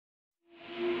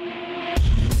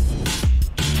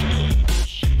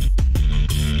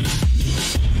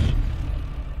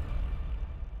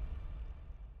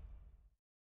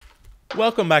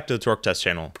Welcome back to the Torque Test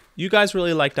channel. You guys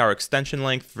really liked our extension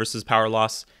length versus power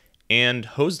loss and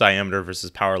hose diameter versus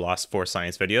power loss for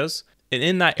science videos. And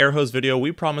in that air hose video,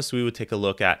 we promised we would take a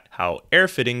look at how air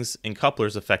fittings and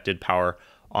couplers affected power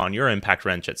on your impact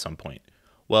wrench at some point.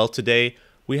 Well, today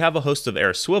we have a host of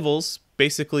air swivels,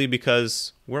 basically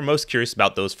because we're most curious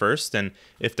about those first, and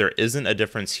if there isn't a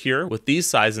difference here with these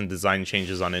size and design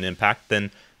changes on an impact,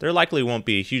 then there likely won't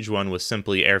be a huge one with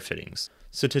simply air fittings.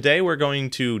 So today we're going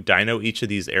to dyno each of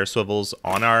these air swivels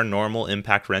on our normal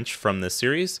impact wrench from this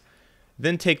series,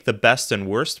 then take the best and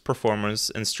worst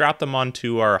performers and strap them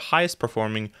onto our highest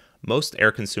performing, most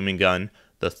air consuming gun,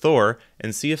 the Thor,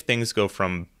 and see if things go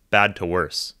from bad to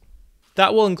worse.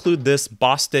 That will include this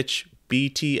Bostitch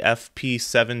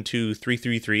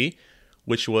BTFP72333,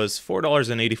 which was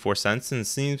 $4.84 and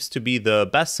seems to be the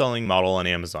best selling model on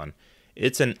Amazon.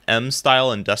 It's an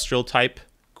M-style industrial type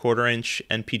 1/4 inch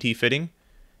NPT fitting.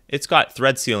 It's got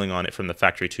thread sealing on it from the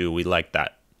factory too, we like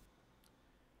that.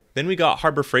 Then we got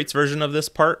Harbor Freight's version of this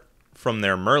part from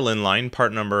their Merlin line,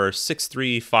 part number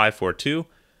 63542.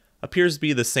 Appears to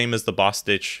be the same as the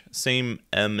Bostitch, same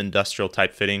M industrial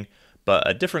type fitting, but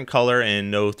a different color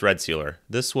and no thread sealer.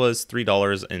 This was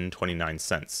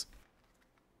 $3.29.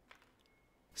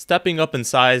 Stepping up in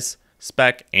size,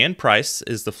 spec, and price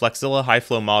is the Flexilla High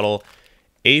Flow model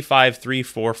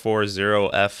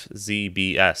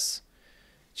A53440FZBS.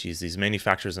 Geez, these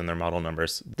manufacturers and their model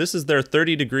numbers. This is their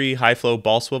 30-degree high flow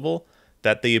ball swivel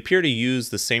that they appear to use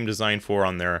the same design for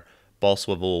on their ball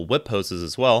swivel whip hoses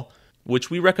as well, which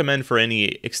we recommend for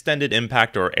any extended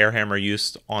impact or air hammer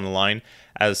use on a line,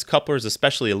 as couplers,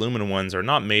 especially aluminum ones, are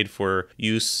not made for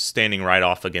use standing right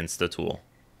off against the tool.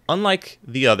 Unlike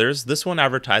the others, this one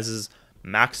advertises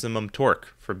maximum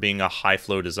torque for being a high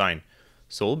flow design,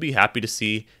 so we'll be happy to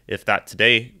see if that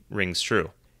today rings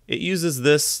true. It uses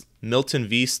this Milton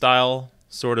V style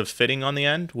sort of fitting on the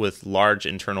end with large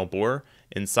internal bore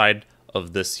inside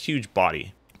of this huge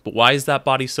body. But why is that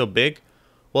body so big?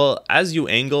 Well, as you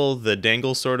angle the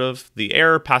dangle the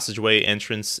air passageway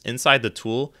entrance inside the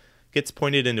tool gets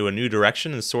pointed into a new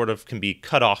direction and sort of can be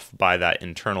cut off by that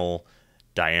internal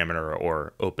diameter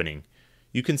or opening.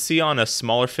 You can see on a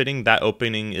smaller fitting that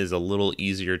opening is a little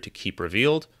easier to keep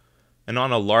revealed, and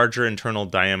on a larger internal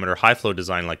diameter high flow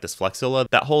design like this Flexilla,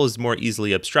 that hole is more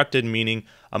easily obstructed, meaning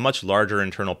a much larger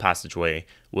internal passageway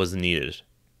was needed.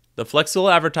 The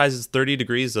Flexilla advertises 30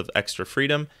 degrees of extra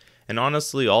freedom, and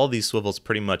honestly all these swivels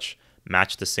pretty much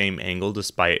match the same angle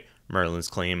despite Merlin's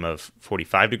claim of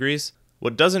 45 degrees.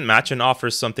 What doesn't match and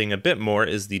offers something a bit more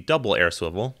is the double air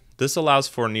swivel. This allows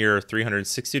for near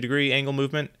 360 degree angle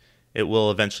movement. It will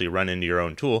eventually run into your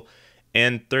own tool,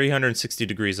 and 360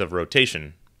 degrees of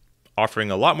rotation,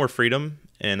 offering a lot more freedom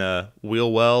in a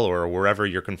wheel well or wherever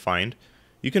you're confined.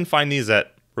 You can find these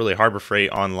at really Harbor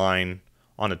Freight, online,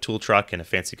 on a tool truck in a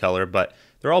fancy color, but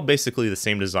they're all basically the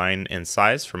same design and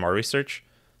size from our research.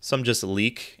 Some just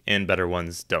leak and better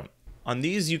ones don't. On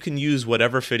these you can use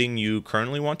whatever fitting you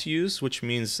currently want to use, which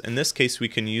means in this case we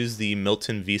can use the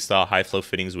Milton V-style high flow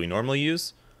fittings we normally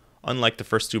use, unlike the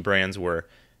first two brands where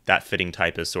that fitting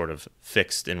type is sort of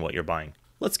fixed in what you're buying.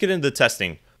 Let's get into the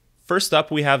testing. First up,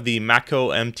 we have the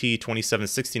Matco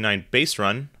MT2769 base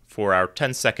run for our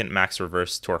 10-second max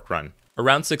reverse torque run.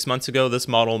 Around 6 months ago, this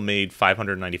model made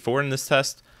 594 in this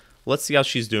test. Let's see how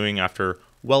she's doing after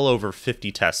well over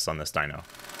 50 tests on this dyno.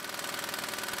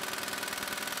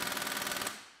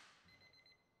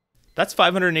 That's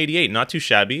 588, not too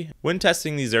shabby. When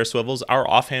testing these air swivels, our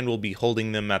offhand will be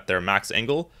holding them at their max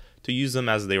angle to use them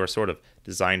as they were sort of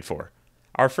designed for.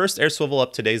 Our first air swivel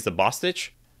up today is the Bostitch,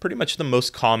 pretty much the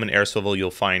most common air swivel you'll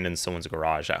find in someone's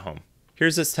garage at home.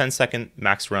 Here's its 10-second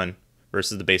max run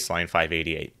versus the baseline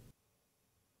 588.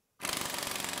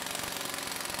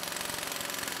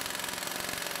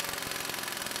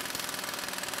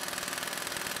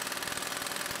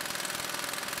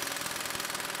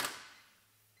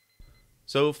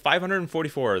 So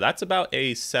 544, that's about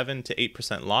a 7 to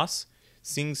 8% loss.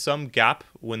 Seeing some gap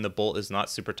when the bolt is not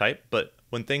super tight, but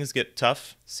when things get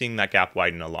tough, seeing that gap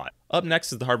widen a lot. Up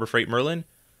next is the Harbor Freight Merlin,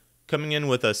 coming in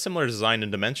with a similar design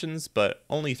and dimensions, but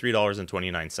only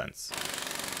 $3.29.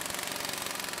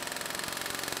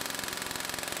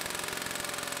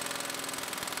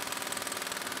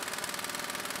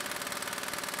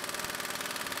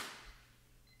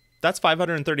 That's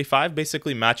 535,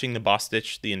 basically matching the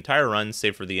Bostitch the entire run,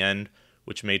 save for the end,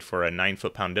 which made for a 9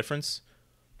 foot-pound difference.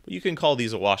 But you can call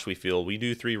these a wash, we feel. We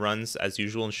do 3 runs as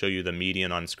usual and show you the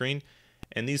median on screen,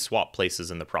 and these swap places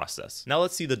in the process. Now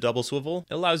let's see the double swivel.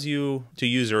 It allows you to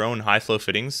use your own high flow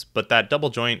fittings, but that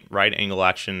double joint right angle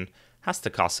action has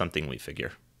to cost something, we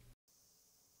figure.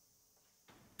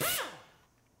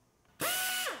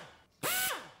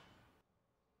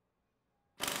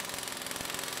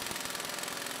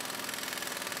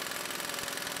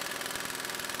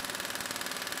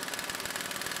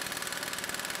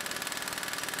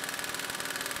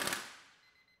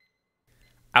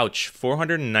 Ouch,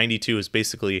 492 is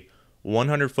basically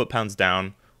 100 foot-pounds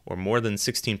down, or more than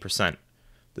 16%.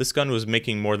 This gun was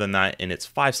making more than that in its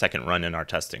 5-second run in our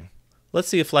testing. Let's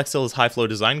see if FlexZilla's high flow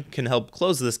design can help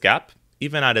close this gap,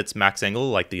 even at its max angle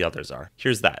like the others are.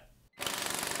 Here's that.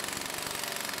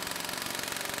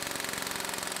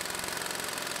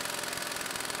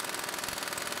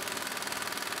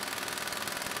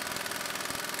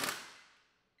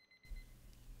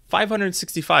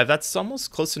 $565, that's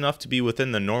almost close enough to be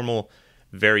within the normal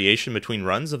variation between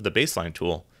runs of the baseline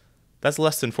tool. That's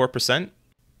less than 4%,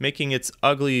 making its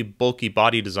ugly, bulky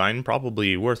body design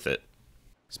probably worth it.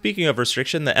 Speaking of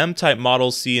restriction, the M-type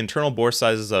models see internal bore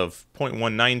sizes of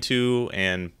 0.192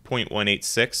 and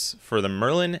 0.186 for the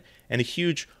Merlin and a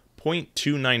huge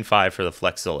 0.295 for the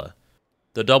FlexZilla.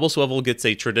 The double swivel gets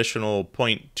a traditional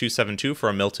 0.272 for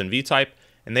a Milton V-type,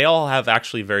 and they all have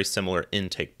actually very similar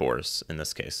intake bores in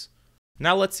this case.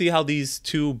 Now let's see how these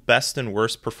two best and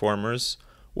worst performers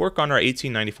work on our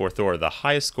 1894 Thor, the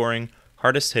highest scoring,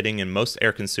 hardest hitting, and most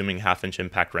air consuming half-inch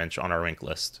impact wrench on our rank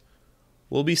list.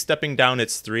 We'll be stepping down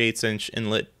its 3/8 inch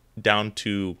inlet down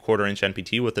to 1/4 inch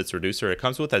NPT with its reducer it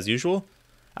comes with as usual.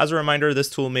 As a reminder, this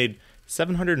tool made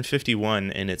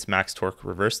 751 in its max torque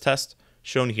reverse test,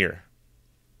 shown here.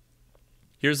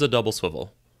 Here's the double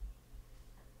swivel.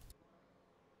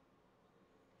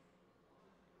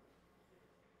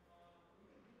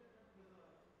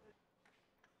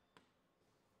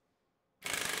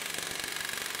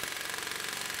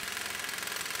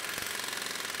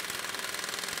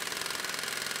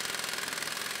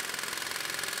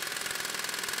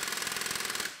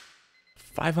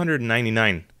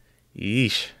 $599.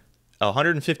 Yeesh.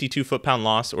 152 foot-pound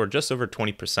loss, or just over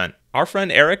 20%. Our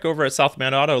friend Eric over at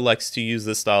Southbound Auto likes to use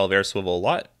this style of air swivel a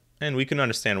lot, and we can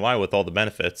understand why with all the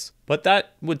benefits. But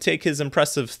that would take his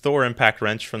impressive Thor impact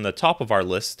wrench from the top of our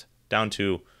list down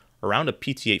to around a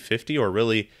PT-850, or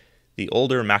really the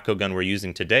older Mako gun we're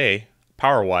using today,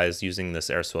 power-wise, using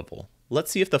this air swivel. Let's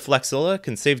see if the FlexZilla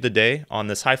can save the day on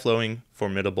this high-flowing,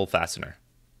 formidable fastener.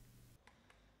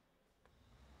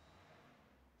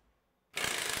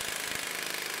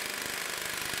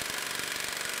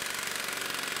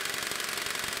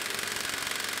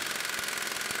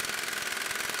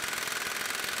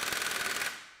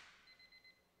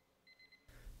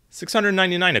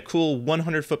 $699, a cool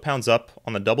 100 foot-pounds up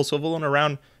on the double swivel and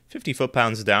around 50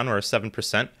 foot-pounds down, or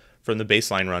 7%, from the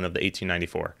baseline run of the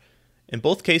 1894. In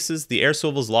both cases, the air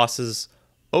swivel's losses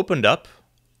opened up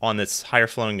on this higher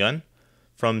flowing gun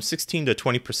from 16 to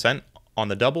 20% on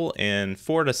the double and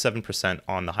 4 to 7%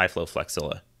 on the high flow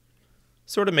FlexZilla.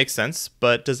 Sort of makes sense,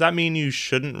 but does that mean you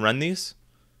shouldn't run these?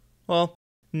 Well,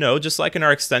 no, just like in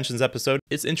our extensions episode,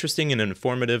 it's interesting and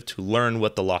informative to learn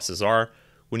what the losses are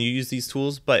when you use these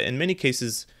tools, but in many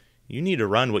cases, you need to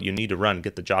run what you need to run to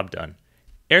get the job done.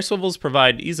 Air swivels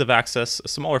provide ease of access, a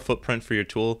smaller footprint for your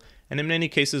tool, and in many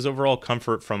cases, overall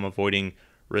comfort from avoiding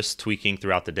wrist tweaking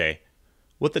throughout the day.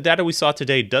 What the data we saw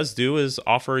today does do is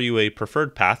offer you a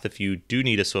preferred path if you do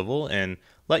need a swivel, and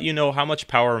let you know how much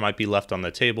power might be left on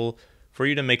the table for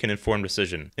you to make an informed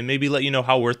decision, and maybe let you know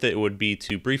how worth it would be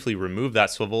to briefly remove that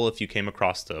swivel if you came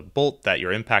across a bolt that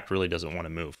your impact really doesn't want to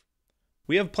move.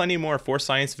 We have plenty more Force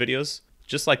Science videos,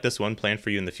 just like this one, planned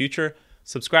for you in the future.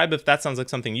 Subscribe if that sounds like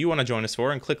something you want to join us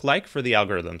for, and click like for the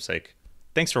algorithm's sake.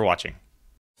 Thanks for watching.